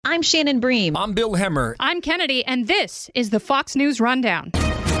I'm Shannon Bream. I'm Bill Hemmer. I'm Kennedy, and this is the Fox News Rundown.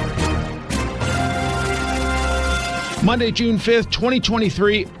 Monday, June 5th,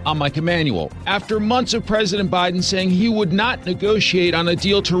 2023, I'm Mike Emanuel. After months of President Biden saying he would not negotiate on a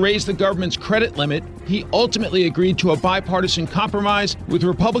deal to raise the government's credit limit, he ultimately agreed to a bipartisan compromise with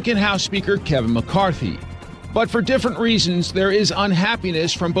Republican House Speaker Kevin McCarthy. But for different reasons, there is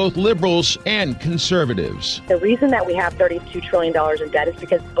unhappiness from both liberals and conservatives. The reason that we have $32 trillion in debt is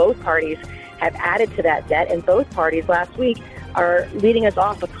because both parties have added to that debt, and both parties last week are leading us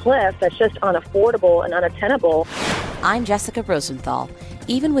off a cliff that's just unaffordable and unattainable. I'm Jessica Rosenthal.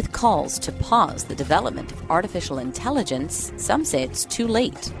 Even with calls to pause the development of artificial intelligence, some say it's too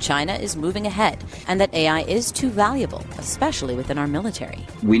late. China is moving ahead, and that AI is too valuable, especially within our military.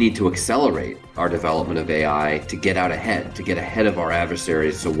 We need to accelerate our development of AI to get out ahead, to get ahead of our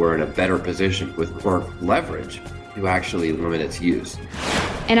adversaries so we're in a better position with more leverage to actually limit its use.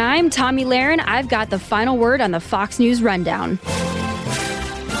 And I'm Tommy Lahren. I've got the final word on the Fox News Rundown.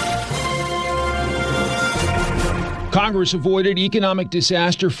 Congress avoided economic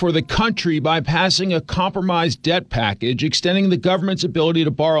disaster for the country by passing a compromised debt package extending the government's ability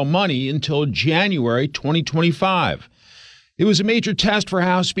to borrow money until January 2025. It was a major test for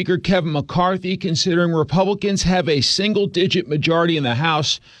House Speaker Kevin McCarthy, considering Republicans have a single-digit majority in the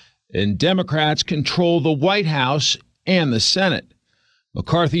House and Democrats control the White House and the Senate.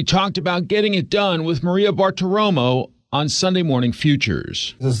 McCarthy talked about getting it done with Maria Bartiromo on Sunday Morning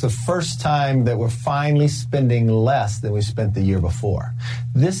Futures. This is the first time that we're finally spending less than we spent the year before.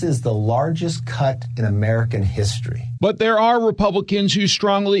 This is the largest cut in American history. But there are Republicans who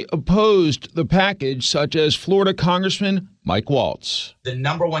strongly opposed the package, such as Florida Congressman Mike Waltz. The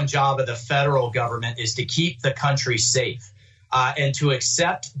number one job of the federal government is to keep the country safe and to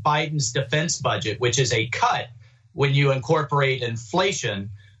accept Biden's defense budget, which is a cut when you incorporate inflation.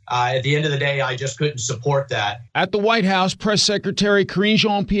 At the end of the day, I just couldn't support that. At the White House, Press Secretary Karine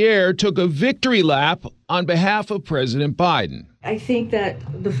Jean-Pierre took a victory lap on behalf of President Biden. I think that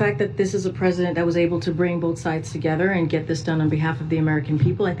the fact that this is a president that was able to bring both sides together and get this done on behalf of the American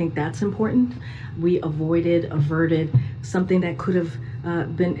people, I think that's important. We averted something that could have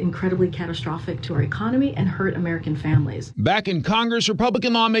been incredibly catastrophic to our economy and hurt American families. Back in Congress,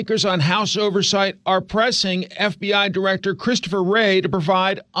 Republican lawmakers on House oversight are pressing FBI Director Christopher Wray to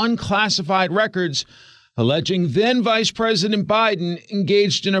provide unclassified records, alleging then Vice President Biden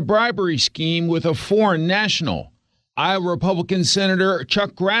engaged in a bribery scheme with a foreign national. Iowa Republican Senator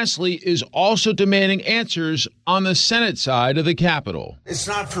Chuck Grassley is also demanding answers on the Senate side of the Capitol. It's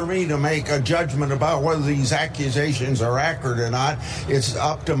not for me to make a judgment about whether these accusations are accurate or not. It's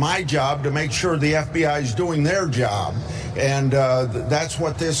up to my job to make sure the FBI is doing their job. And that's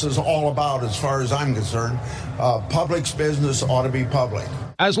what this is all about as far as I'm concerned. Public's business ought to be public.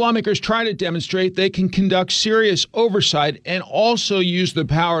 As lawmakers try to demonstrate they can conduct serious oversight and also use the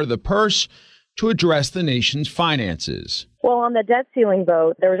power of the purse to address the nation's finances. Well, on the debt ceiling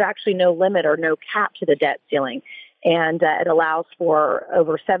vote, there was actually no limit or no cap to the debt ceiling. And it allows for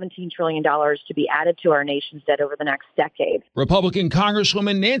over $17 trillion to be added to our nation's debt over the next decade. Republican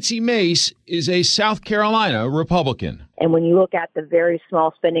Congresswoman Nancy Mace is a South Carolina Republican. And when you look at the very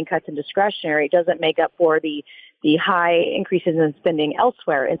small spending cuts in discretionary, it doesn't make up for the high increases in spending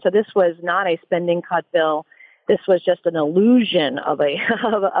elsewhere. And so this was not a spending cut bill. This was just an illusion of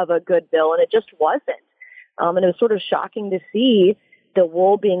a good bill, and it just wasn't. And it was sort of shocking to see the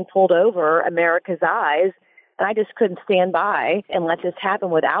wool being pulled over America's eyes. And I just couldn't stand by and let this happen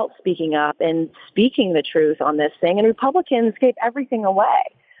without speaking up and speaking the truth on this thing. And Republicans gave everything away.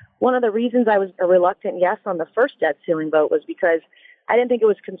 One of the reasons I was a reluctant yes on the first debt ceiling vote was because I didn't think it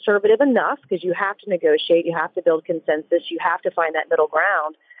was conservative enough, because you have to negotiate, you have to build consensus, you have to find that middle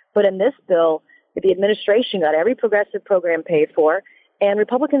ground. But in this bill, the administration got every progressive program paid for, and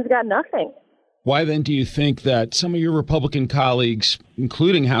Republicans got nothing. Why then do you think that some of your Republican colleagues,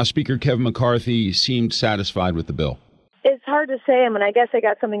 including House Speaker Kevin McCarthy, seemed satisfied with the bill? It's hard to say. I mean, I guess I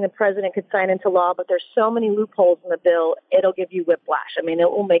got something the president could sign into law, but there's so many loopholes in the bill, it'll give you whiplash. I mean,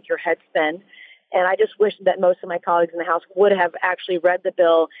 it will make your head spin. And I just wish that most of my colleagues in the House would have actually read the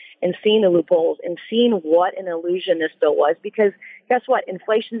bill and seen the loopholes and seen what an illusion this bill was. Because guess what?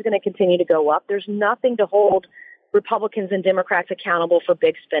 Inflation is going to continue to go up. There's nothing to hold Republicans and Democrats accountable for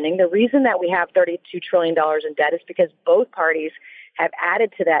big spending. The reason that we have $32 trillion in debt is because both parties have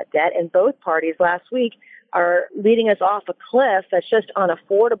added to that debt, and both parties last week are leading us off a cliff that's just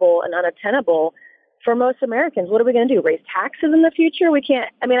unaffordable and unattainable for most Americans. What are we going to do? Raise taxes in the future? We can't.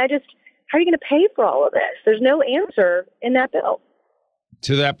 I mean, how are you going to pay for all of this? There's no answer in that bill.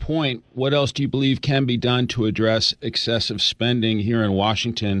 To that point, what else do you believe can be done to address excessive spending here in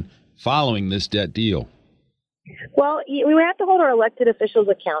Washington following this debt deal? Well, we have to hold our elected officials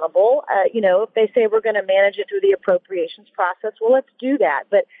accountable. If they say we're going to manage it through the appropriations process, well, let's do that.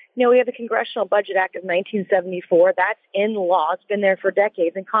 But, we have the Congressional Budget Act of 1974. That's in law. It's been there for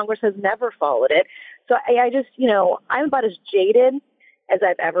decades, and Congress has never followed it. So I just, I'm about as jaded as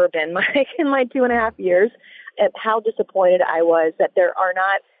I've ever been in my 2.5 years at how disappointed I was that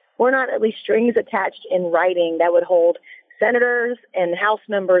we're not at least strings attached in writing that would hold senators and House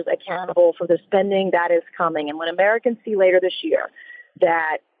members accountable for the spending that is coming. And when Americans see later this year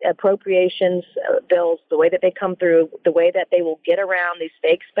that appropriations bills, the way that they come through, the way that they will get around these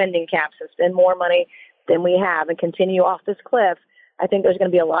fake spending caps and spend more money than we have and continue off this cliff, I think there's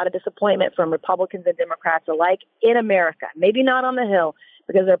going to be a lot of disappointment from Republicans and Democrats alike in America. Maybe not on the Hill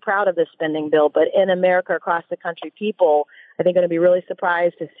because they're proud of this spending bill, but in America across the country, people, I think, are going to be really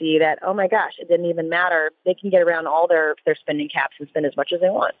surprised to see that, oh my gosh, it didn't even matter. They can get around all their spending caps and spend as much as they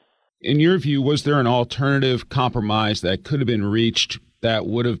want. In your view, was there an alternative compromise that could have been reached that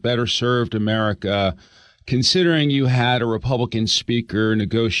would have better served America, considering you had a Republican speaker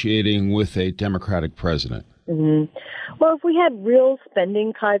negotiating with a Democratic president? Mm-hmm. Well, if we had real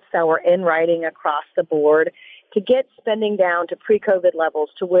spending cuts that were in writing across the board to get spending down to pre-COVID levels,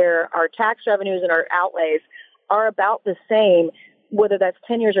 to where our tax revenues and our outlays are about the same, whether that's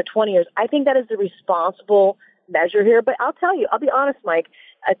 10 years or 20 years, I think that is the responsible measure here. But I'll be honest, Mike,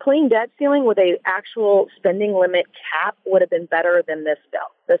 a clean debt ceiling with an actual spending limit cap would have been better than this bill.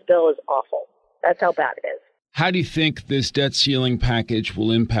 This bill is awful. That's how bad it is. How do you think this debt ceiling package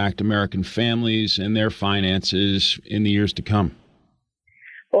will impact American families and their finances in the years to come?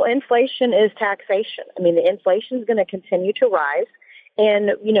 Well, inflation is taxation. I mean, the inflation is going to continue to rise. And,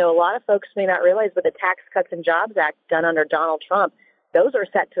 a lot of folks may not realize, but the Tax Cuts and Jobs Act done under Donald Trump, those are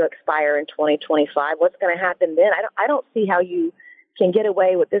set to expire in 2025. What's going to happen then? I don't see how you can get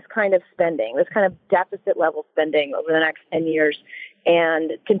away with this kind of spending, this kind of deficit level spending over the next 10 years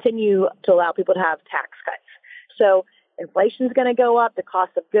and continue to allow people to have tax cuts. So inflation is going to go up. The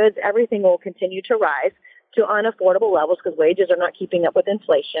cost of goods, everything will continue to rise to unaffordable levels because wages are not keeping up with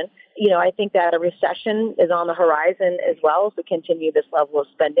inflation. I think that a recession is on the horizon as well as we continue this level of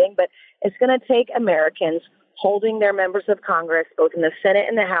spending. But it's going to take Americans holding their members of Congress, both in the Senate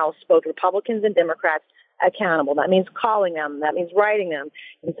and the House, both Republicans and Democrats, accountable. That means calling them. That means writing them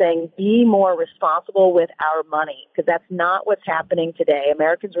and saying, be more responsible with our money, because that's not what's happening today.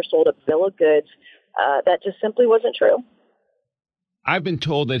 Americans were sold a bill of goods that just simply wasn't true. I've been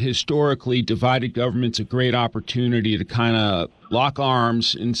told that historically divided government's a great opportunity to kind of lock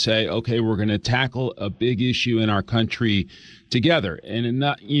arms and say, okay, we're going to tackle a big issue in our country together. And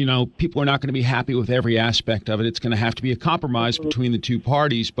not, people are not going to be happy with every aspect of it. It's going to have to be a compromise between the two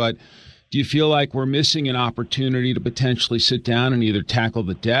parties. But do you feel like we're missing an opportunity to potentially sit down and either tackle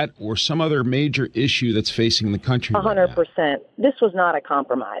the debt or some other major issue that's facing the country? 100%. This was not a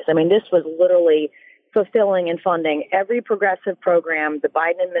compromise. I mean, this was literally fulfilling and funding every progressive program the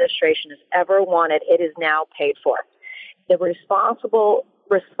Biden administration has ever wanted. It is now paid for. The responsible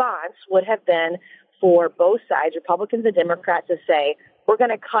response would have been for both sides, Republicans and Democrats, to say, we're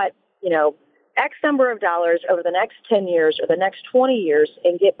going to cut, X number of dollars over the next 10 years or the next 20 years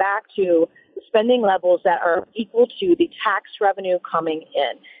and get back to spending levels that are equal to the tax revenue coming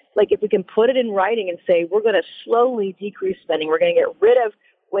in. Like if we can put it in writing and say, we're going to slowly decrease spending, we're going to get rid of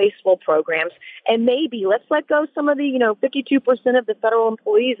wasteful programs, and maybe let's let go some of the, 52% of the federal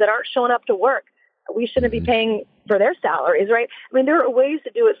employees that aren't showing up to work. We shouldn't be paying for their salaries, right? I mean, there are ways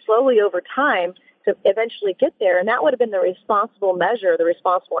to do it slowly over time to eventually get there, and that would have been the responsible measure, the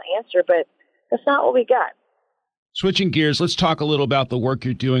responsible answer, but that's not what we got. Switching gears, let's talk a little about the work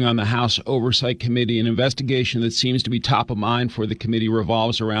you're doing on the House Oversight Committee. An investigation that seems to be top of mind for the committee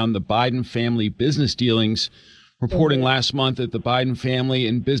revolves around the Biden family business dealings. Reporting last month that the Biden family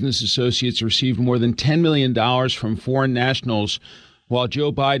and business associates received more than $10 million from foreign nationals while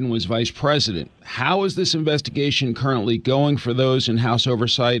Joe Biden was vice president. How is this investigation currently going for those in House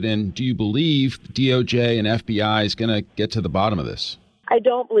Oversight, and do you believe DOJ and FBI is going to get to the bottom of this? I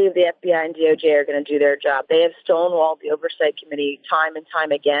don't believe the FBI and DOJ are going to do their job. They have stonewalled the Oversight Committee time and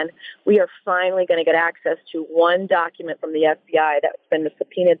time again. We are finally going to get access to one document from the FBI that's been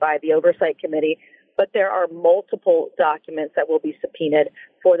subpoenaed by the Oversight Committee, but there are multiple documents that will be subpoenaed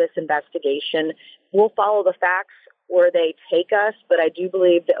for this investigation. We'll follow the facts where they take us, but I do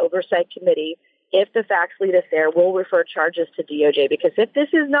believe the Oversight Committee, if the facts lead us there, will refer charges to DOJ, because if this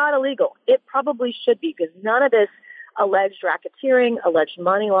is not illegal, it probably should be, because none of this alleged racketeering, alleged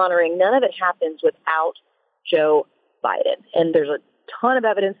money laundering, none of it happens without Joe Biden. And there's a ton of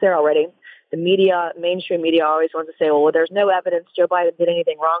evidence there already. The media, mainstream media, always wants to say, well, there's no evidence Joe Biden did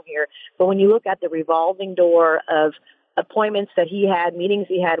anything wrong here. But when you look at the revolving door of appointments that he had, meetings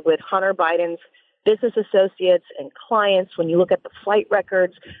he had with Hunter Biden's business associates and clients, when you look at the flight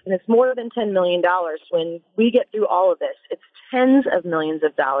records, and it's more than $10 million. When we get through all of this, it's tens of millions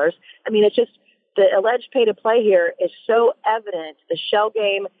of dollars. I mean, it's just the alleged pay to play here is so evident. The shell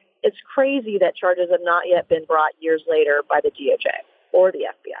game, it's crazy that charges have not yet been brought years later by the DOJ or the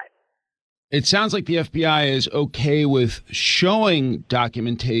FBI. It sounds like the FBI is okay with showing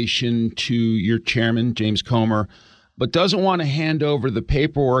documentation to your chairman, James Comer, but doesn't want to hand over the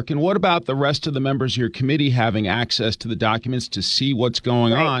paperwork. And what about the rest of the members of your committee having access to the documents to see what's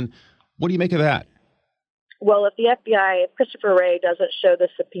going on? What do you make of that? Well, if the FBI, if Christopher Wray doesn't show the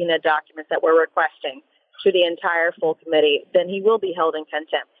subpoena documents that we're requesting to the entire full committee, then he will be held in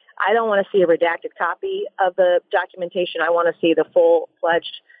contempt. I don't want to see a redacted copy of the documentation. I want to see the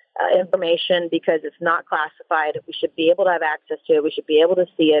full-fledged information because it's not classified. We should be able to have access to it. We should be able to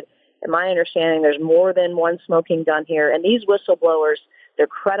see it. In my understanding, there's more than one smoking gun here. And these whistleblowers, they're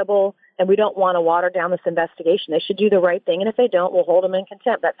credible, and we don't want to water down this investigation. They should do the right thing, and if they don't, we'll hold them in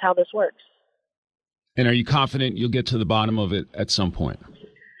contempt. That's how this works. And are you confident you'll get to the bottom of it at some point?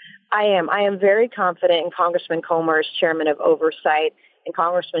 I am. I am very confident in Congressman Comer as chairman of oversight and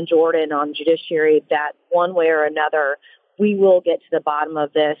Congressman Jordan on judiciary that one way or another, we will get to the bottom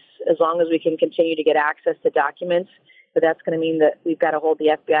of this as long as we can continue to get access to documents. But that's going to mean that we've got to hold the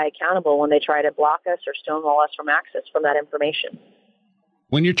FBI accountable when they try to block us or stonewall us from access from that information.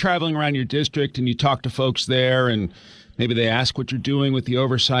 When you're traveling around your district and you talk to folks there and maybe they ask what you're doing with the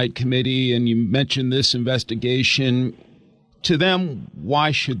Oversight Committee and you mention this investigation, to them,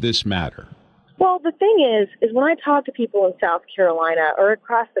 why should this matter? Well, the thing is when I talk to people in South Carolina or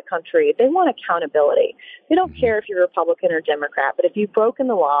across the country, they want accountability. They don't care if you're Republican or Democrat, but if you've broken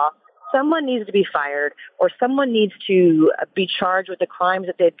the law, someone needs to be fired or someone needs to be charged with the crimes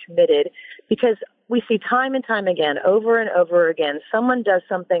that they've committed, because we see time and time again, over and over again, someone does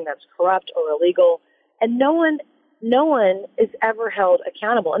something that's corrupt or illegal, and no one is ever held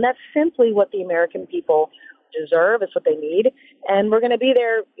accountable. And that's simply what the American people deserve. It's what they need. And we're going to be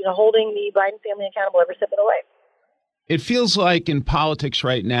there, holding the Biden family accountable every step of the way. It feels like in politics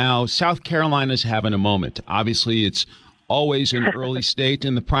right now, South Carolina's having a moment. Obviously, it's always an early state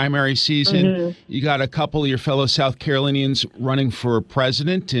in the primary season. Mm-hmm. You got a couple of your fellow South Carolinians running for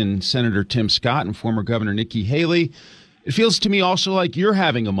president in Senator Tim Scott and former Governor Nikki Haley. It feels to me also like you're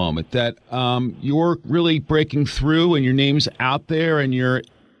having a moment, that you're really breaking through and your name's out there and you're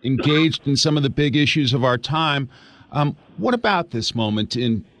engaged in some of the big issues of our time. What about this moment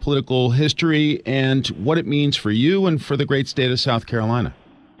in political history and what it means for you and for the great state of South Carolina?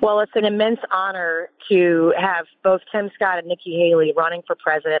 Well, it's an immense honor to have both Tim Scott and Nikki Haley running for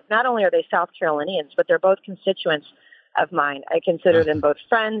president. Not only are they South Carolinians, but they're both constituents of mine. I consider them both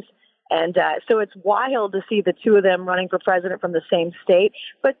friends. And so it's wild to see the two of them running for president from the same state.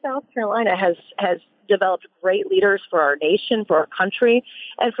 But South Carolina has developed great leaders for our nation, for our country.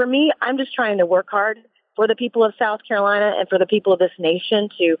 And for me, I'm just trying to work hard for the people of South Carolina and for the people of this nation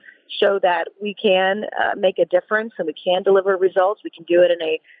to show that we can make a difference and we can deliver results. We can do it in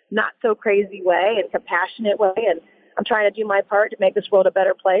a not so crazy way and compassionate way. And I'm trying to do my part to make this world a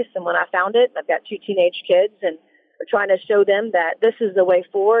better place. And when I found it, I've got 2 teenage kids, and we're trying to show them that this is the way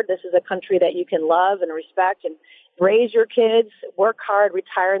forward. This is a country that you can love and respect and raise your kids, work hard,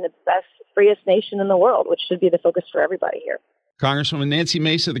 retire in the best, freest nation in the world, which should be the focus for everybody here. Congresswoman Nancy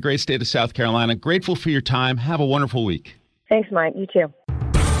Mace of the great state of South Carolina, grateful for your time. Have a wonderful week. Thanks, Mike. You too.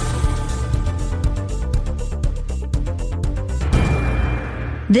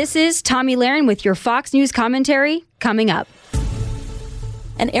 This is Tommy Lahren with your Fox News commentary coming up.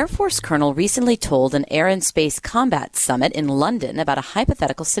 An Air Force colonel recently told an Air and Space Combat Summit in London about a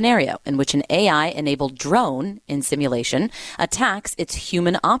hypothetical scenario in which an AI-enabled drone in simulation attacks its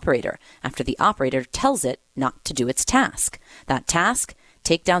human operator after the operator tells it not to do its task. That task?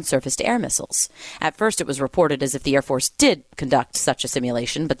 Take down surface-to-air missiles. At first, it was reported as if the Air Force did conduct such a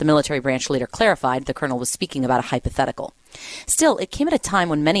simulation, but the military branch later clarified the colonel was speaking about a hypothetical. Still, it came at a time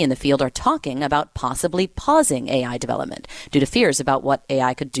when many in the field are talking about possibly pausing AI development due to fears about what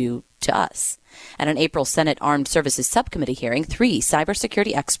AI could do to us. At an April Senate Armed Services Subcommittee hearing, 3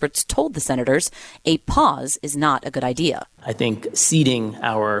 cybersecurity experts told the senators a pause is not a good idea. I think ceding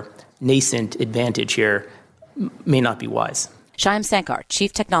our nascent advantage here may not be wise. Shyam Sankar,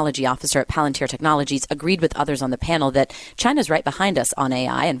 Chief Technology Officer at Palantir Technologies, agreed with others on the panel that China's right behind us on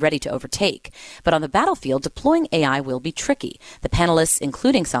AI and ready to overtake. But on the battlefield, deploying AI will be tricky. The panelists,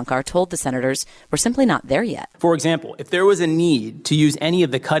 including Sankar, told the senators we're simply not there yet. For example, if there was a need to use any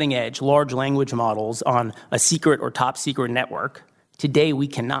of the cutting-edge large language models on a secret or top-secret network, today we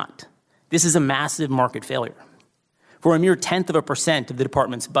cannot. This is a massive market failure. For a mere 0.1% of the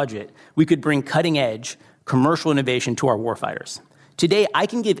department's budget, we could bring cutting-edge commercial innovation to our warfighters. Today, I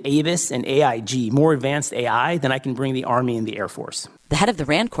can give Avis and AIG more advanced AI than I can bring the Army and the Air Force. The head of the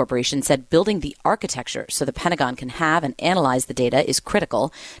RAND Corporation said building the architecture so the Pentagon can have and analyze the data is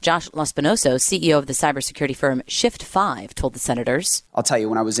critical. Josh Lospinoso, CEO of the cybersecurity firm Shift5, told the senators, I'll tell you,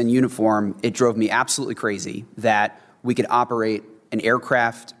 when I was in uniform, it drove me absolutely crazy that we could operate an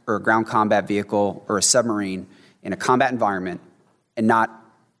aircraft or a ground combat vehicle or a submarine in a combat environment and not,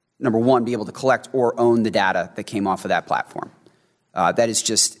 number one, be able to collect or own the data that came off of that platform. That is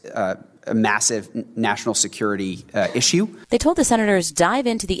just a massive national security issue. They told the senators dive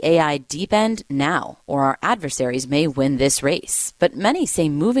into the AI deep end now, or our adversaries may win this race. But many say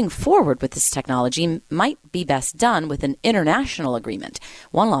moving forward with this technology might be best done with an international agreement.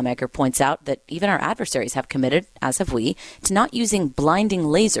 One lawmaker points out that even our adversaries have committed, as have we, to not using blinding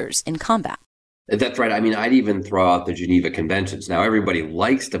lasers in combat. That's right. I mean, I'd even throw out the Geneva Conventions. Now, everybody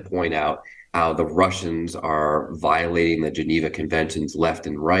likes to point out how the Russians are violating the Geneva Conventions left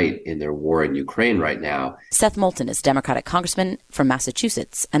and right in their war in Ukraine right now. Seth Moulton is Democratic congressman from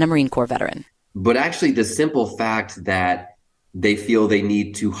Massachusetts and a Marine Corps veteran. But actually, the simple fact that they feel they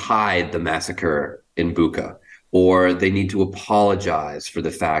need to hide the massacre in Bucha, or they need to apologize for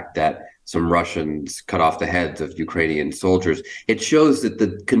the fact that some Russians cut off the heads of Ukrainian soldiers, it shows that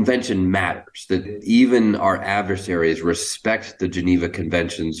the convention matters, that even our adversaries respect the Geneva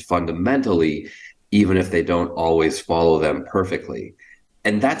Conventions fundamentally, even if they don't always follow them perfectly.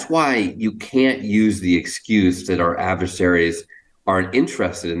 And that's why you can't use the excuse that our adversaries aren't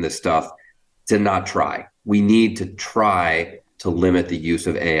interested in this stuff to not try. We need to try to limit the use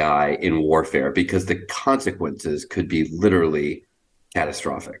of AI in warfare because the consequences could be literally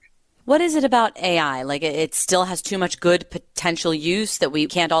catastrophic. What is it about AI? Like, it still has too much good potential use that we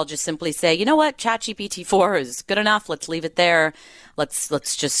can't all just simply say, you know what, ChatGPT-4 is good enough. Let's leave it there. Let's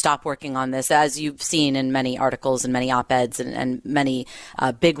just stop working on this. As you've seen in many articles and many op-eds and many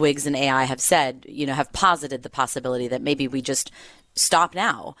bigwigs in AI have said, have posited the possibility that maybe we just stop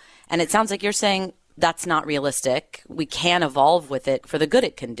now. And it sounds like you're saying that's not realistic. We can evolve with it for the good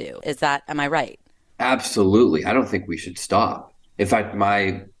it can do. Am I right? Absolutely. I don't think we should stop. In fact,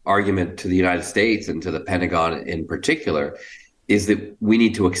 my argument to the United States and to the Pentagon in particular is that we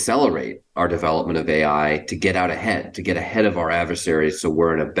need to accelerate our development of AI to get out ahead, to get ahead of our adversaries so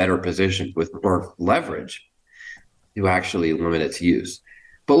we're in a better position with more leverage to actually limit its use.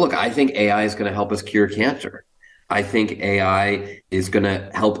 But look, I think AI is going to help us cure cancer. I think AI is going to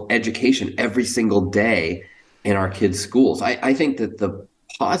help education every single day in our kids' schools. I think that the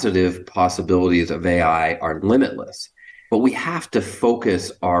positive possibilities of AI are limitless. But we have to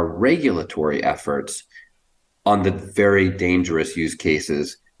focus our regulatory efforts on the very dangerous use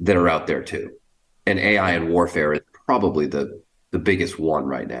cases that are out there too. And AI in warfare is probably the biggest one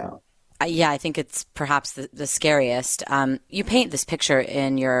right now. Yeah, I think it's perhaps the scariest. You paint this picture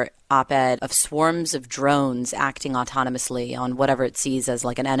in your op-ed of swarms of drones acting autonomously on whatever it sees as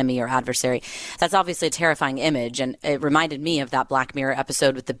like an enemy or adversary. That's obviously a terrifying image, and it reminded me of that Black Mirror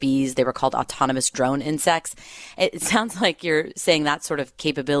episode with the bees. They were called autonomous drone insects. It sounds like you're saying that sort of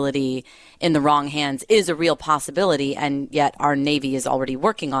capability in the wrong hands is a real possibility, and yet our Navy is already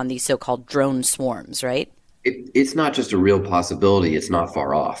working on these so-called drone swarms, right? It's not just a real possibility, it's not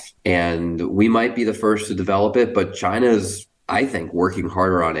far off. And we might be the first to develop it, but China's, I think, working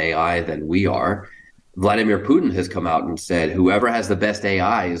harder on AI than we are. Vladimir Putin has come out and said, whoever has the best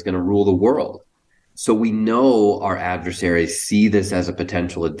AI is going to rule the world. So we know our adversaries see this as a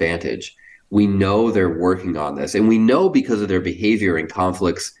potential advantage. We know they're working on this. And we know because of their behavior in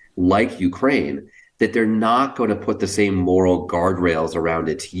conflicts like Ukraine, that they're not going to put the same moral guardrails around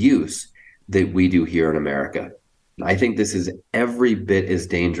its use that we do here in America. I think this is every bit as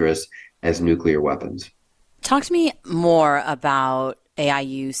dangerous as nuclear weapons. Talk to me more about AI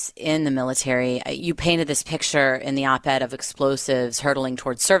use in the military. You painted this picture in the op-ed of explosives hurtling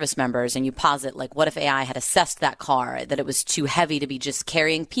towards service members, and you posit, like, what if AI had assessed that car, that it was too heavy to be just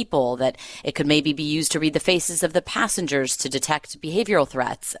carrying people, that it could maybe be used to read the faces of the passengers to detect behavioral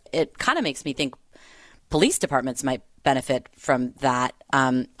threats? It kind of makes me think police departments might benefit from that,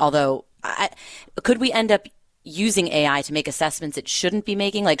 although could we end up using AI to make assessments it shouldn't be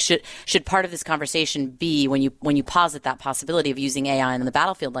making? Like, should part of this conversation be, when you posit that possibility of using AI on the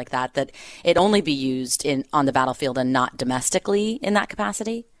battlefield like that it only be used on the battlefield and not domestically in that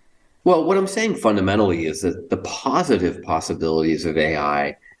capacity? Well, what I'm saying fundamentally is that the positive possibilities of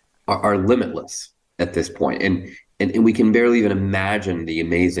AI are limitless at this point. And we can barely even imagine the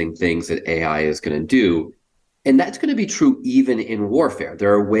amazing things that AI is going to do. And that's going to be true even in warfare.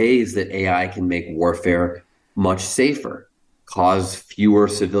 There are ways that AI can make warfare much safer, cause fewer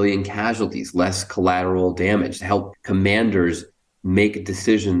civilian casualties, less collateral damage, to help commanders make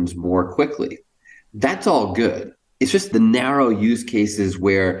decisions more quickly. That's all good. It's just the narrow use cases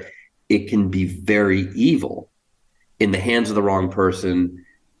where it can be very evil in the hands of the wrong person,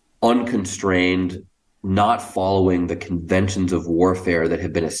 unconstrained, not following the conventions of warfare that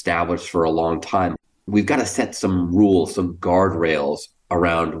have been established for a long time. We've got to set some rules, some guardrails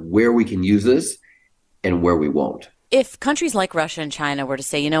around where we can use this and where we won't. If countries like Russia and China were to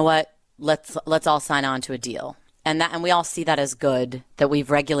say, you know what, let's all sign on to a deal, and we all see that as good, that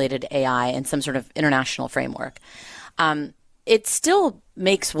we've regulated AI in some sort of international framework, it still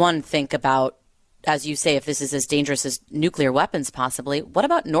makes one think about, as you say, if this is as dangerous as nuclear weapons possibly, what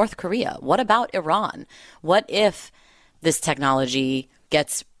about North Korea? What about Iran? What if this technology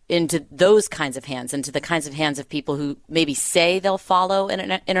gets into those kinds of hands, into the kinds of hands of people who maybe say they'll follow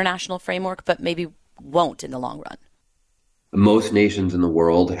an international framework, but maybe won't in the long run? Most nations in the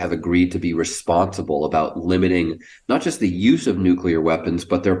world have agreed to be responsible about limiting not just the use of nuclear weapons,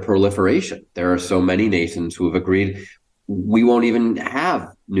 but their proliferation. There are so many nations who have agreed we won't even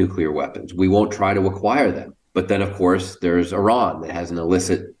have nuclear weapons. We won't try to acquire them. But then, of course, there's Iran that has an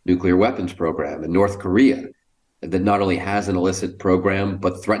illicit nuclear weapons program, and North Korea that not only has an illicit program,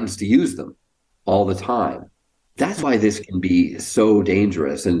 but threatens to use them all the time. That's why this can be so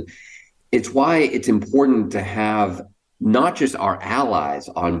dangerous. And it's why it's important to have not just our allies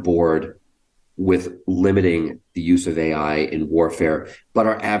on board with limiting the use of AI in warfare, but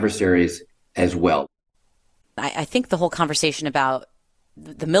our adversaries as well. I think the whole conversation about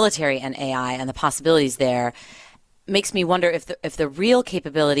the military and AI and the possibilities there makes me wonder if the real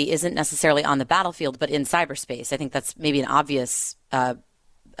capability isn't necessarily on the battlefield, but in cyberspace. I think that's maybe an obvious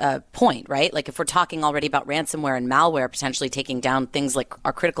point, right? Like if we're talking already about ransomware and malware potentially taking down things like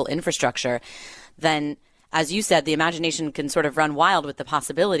our critical infrastructure, then, as you said, the imagination can sort of run wild with the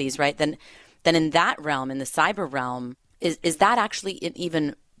possibilities, right? Then in that realm, in the cyber realm, is that actually an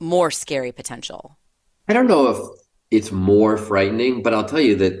even more scary potential? I don't know if it's more frightening, but I'll tell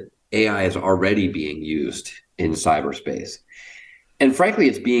you that AI is already being used in cyberspace. And frankly,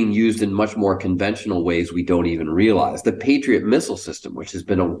 it's being used in much more conventional ways we don't even realize. The Patriot missile system, which has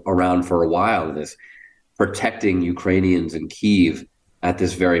been around for a while and is protecting Ukrainians in Kyiv at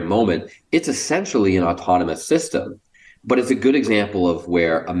this very moment, it's essentially an autonomous system. But it's a good example of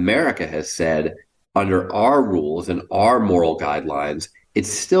where America has said, under our rules and our moral guidelines, it's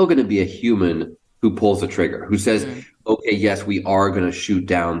still going to be a human who pulls the trigger, who says, okay, yes, we are going to shoot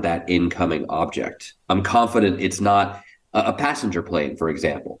down that incoming object. I'm confident it's not a passenger plane, for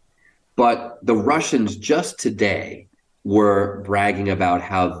example. But the Russians just today were bragging about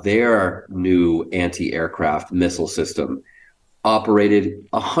how their new anti-aircraft missile system operated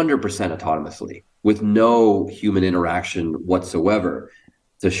 100% autonomously with no human interaction whatsoever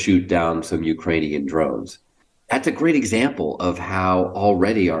to shoot down some Ukrainian drones. That's a great example of how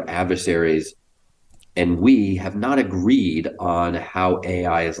already our adversaries and we have not agreed on how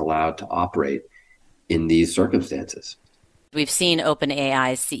AI is allowed to operate in these circumstances. We've seen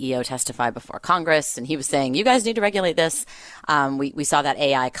OpenAI's CEO testify before Congress, and he was saying, you guys need to regulate this. We saw that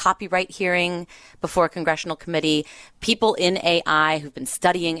AI copyright hearing before a congressional committee. People in AI who've been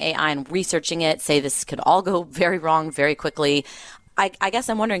studying AI and researching it say this could all go very wrong very quickly. I guess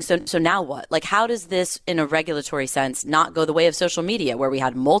I'm wondering, so now what? Like, how does this, in a regulatory sense, not go the way of social media, where we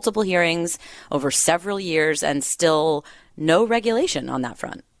had multiple hearings over several years and still no regulation on that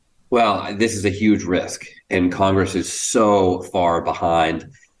front? Well, this is a huge risk, and Congress is so far behind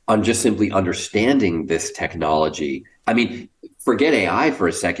on just simply understanding this technology. I mean, forget AI for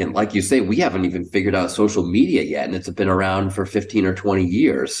a second. Like you say, we haven't even figured out social media yet, and it's been around for 15 or 20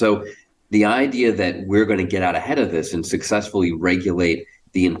 years. So the idea that we're going to get out ahead of this and successfully regulate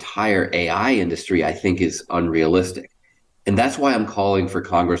the entire AI industry, I think, is unrealistic. And that's why I'm calling for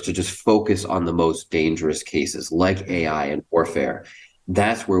Congress to just focus on the most dangerous cases like AI and warfare.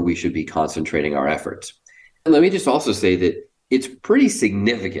 That's where we should be concentrating our efforts. And let me just also say that it's pretty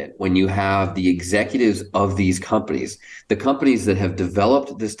significant when you have the executives of these companies, the companies that have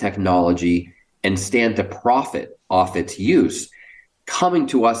developed this technology and stand to profit off its use, coming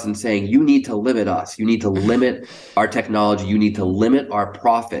to us and saying, you need to limit us, you need to limit our technology, you need to limit our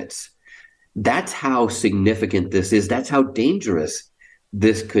profits. That's how significant this is. That's how dangerous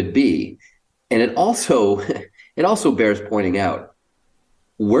this could be. And it also bears pointing out,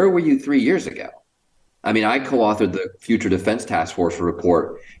 where were you 3 years ago? I mean, I co-authored the Future Defense Task Force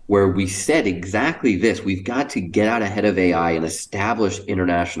report where we said exactly this. We've got to get out ahead of AI and establish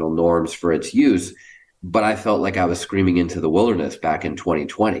international norms for its use. But I felt like I was screaming into the wilderness back in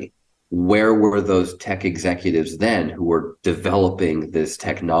 2020. Where were those tech executives then who were developing this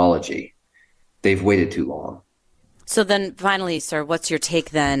technology? They've waited too long. So then finally, sir, what's your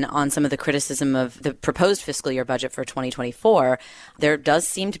take then on some of the criticism of the proposed fiscal year budget for 2024? There does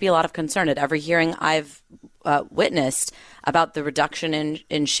seem to be a lot of concern at every hearing I've witnessed about the reduction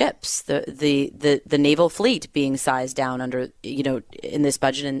in ships, the naval fleet being sized down under, in this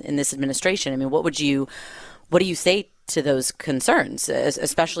budget and in this administration. I mean, what do you say to those concerns,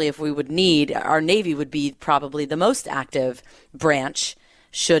 especially if we would need, our Navy would be probably the most active branch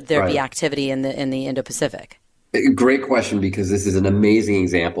should there be activity in the Indo-Pacific? Great question, because this is an amazing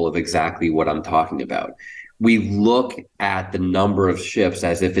example of exactly what I'm talking about. We look at the number of ships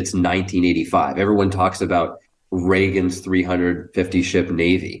as if it's 1985. Everyone talks about Reagan's 350 ship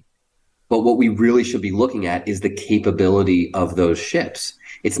Navy. But what we really should be looking at is the capability of those ships.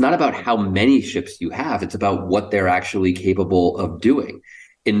 It's not about how many ships you have. It's about what they're actually capable of doing.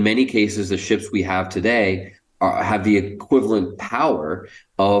 In many cases, the ships we have today have the equivalent power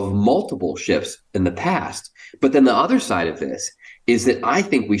of multiple ships in the past. But then the other side of this is that I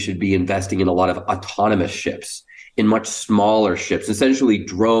think we should be investing in a lot of autonomous ships, in much smaller ships, essentially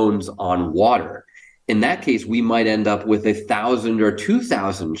drones on water. In that case, we might end up with 1,000 or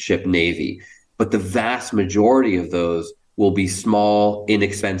 2,000 ship Navy, but the vast majority of those will be small,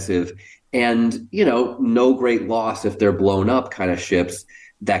 inexpensive, and, no great loss if they're blown up kind of ships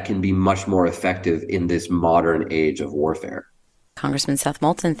that can be much more effective in this modern age of warfare. Congressman Seth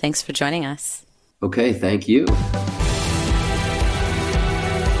Moulton, thanks for joining us. Okay, thank you.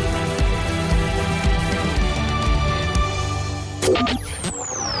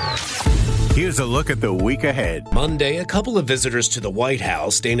 Here's a look at the week ahead. Monday, a couple of visitors to the White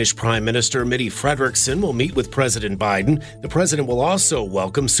House. Danish Prime Minister Mette Frederiksen will meet with President Biden. The president will also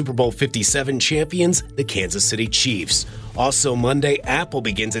welcome Super Bowl 57 champions, the Kansas City Chiefs. Also Monday, Apple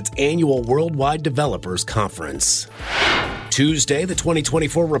begins its annual Worldwide Developers Conference. Tuesday, the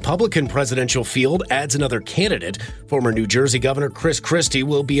 2024 Republican presidential field adds another candidate. Former New Jersey Governor Chris Christie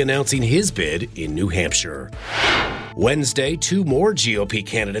will be announcing his bid in New Hampshire. Wednesday, two more GOP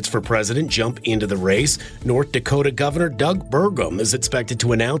candidates for president jump into the race. North Dakota Governor Doug Burgum is expected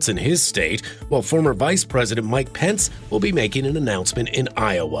to announce in his state, while former Vice President Mike Pence will be making an announcement in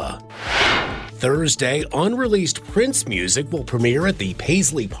Iowa. Thursday, unreleased Prince music will premiere at the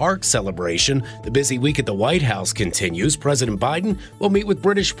Paisley Park celebration. The busy week at the White House continues. President Biden will meet with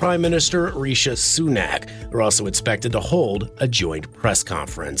British Prime Minister Rishi Sunak. They're also expected to hold a joint press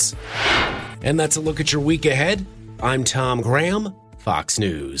conference. And that's a look at your week ahead. I'm Tom Graham, Fox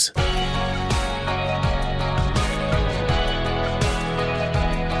News.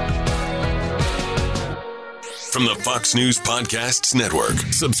 From the Fox News Podcasts Network.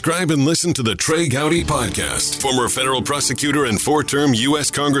 Subscribe and listen to the Trey Gowdy Podcast. Former federal prosecutor and four-term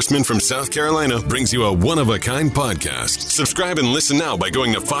U.S. Congressman from South Carolina brings you a one-of-a-kind podcast. Subscribe and listen now by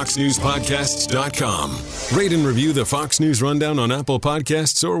going to foxnewspodcasts.com. Rate and review the Fox News Rundown on Apple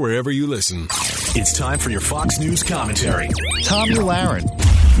Podcasts or wherever you listen. It's time for your Fox News commentary. Tommy Lahren.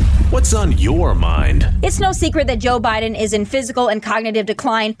 What's on your mind? It's no secret that Joe Biden is in physical and cognitive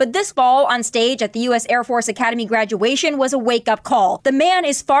decline, but this fall on stage at the U.S. Air Force Academy graduation was a wake-up call. The man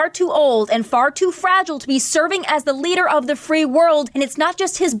is far too old and far too fragile to be serving as the leader of the free world, and it's not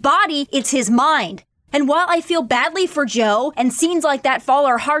just his body, it's his mind. And while I feel badly for Joe, and scenes like that fall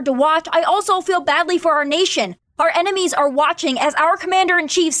are hard to watch, I also feel badly for our nation. Our enemies are watching as our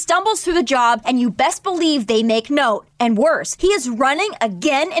commander-in-chief stumbles through the job, and you best believe they make note. And worse, he is running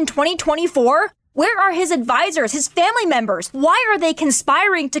again in 2024? Where are his advisors, his family members? Why are they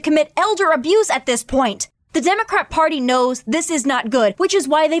conspiring to commit elder abuse at this point? The Democrat Party knows this is not good, which is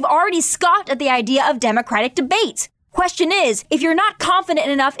why they've already scoffed at the idea of Democratic debates. Question is, if you're not confident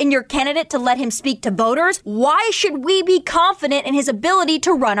enough in your candidate to let him speak to voters, why should we be confident in his ability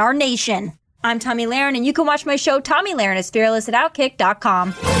to run our nation? I'm Tommy Lahren, and you can watch my show, Tommy Lahren is Fearless at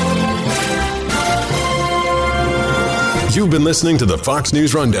Outkick.com. You've been listening to the Fox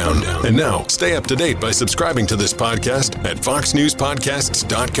News Rundown. And now, stay up to date by subscribing to this podcast at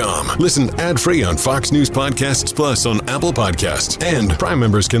foxnewspodcasts.com. Listen ad-free on Fox News Podcasts Plus on Apple Podcasts. And Prime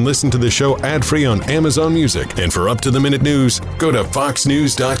members can listen to the show ad-free on Amazon Music. And for up-to-the-minute news, go to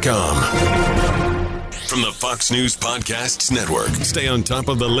foxnews.com. From the Fox News Podcasts Network. Stay on top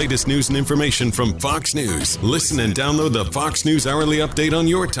of the latest news and information from Fox News. Listen and download the Fox News Hourly Update on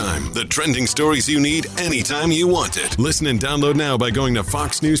your time. The trending stories you need anytime you want it. Listen and download now by going to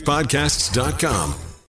foxnewspodcasts.com.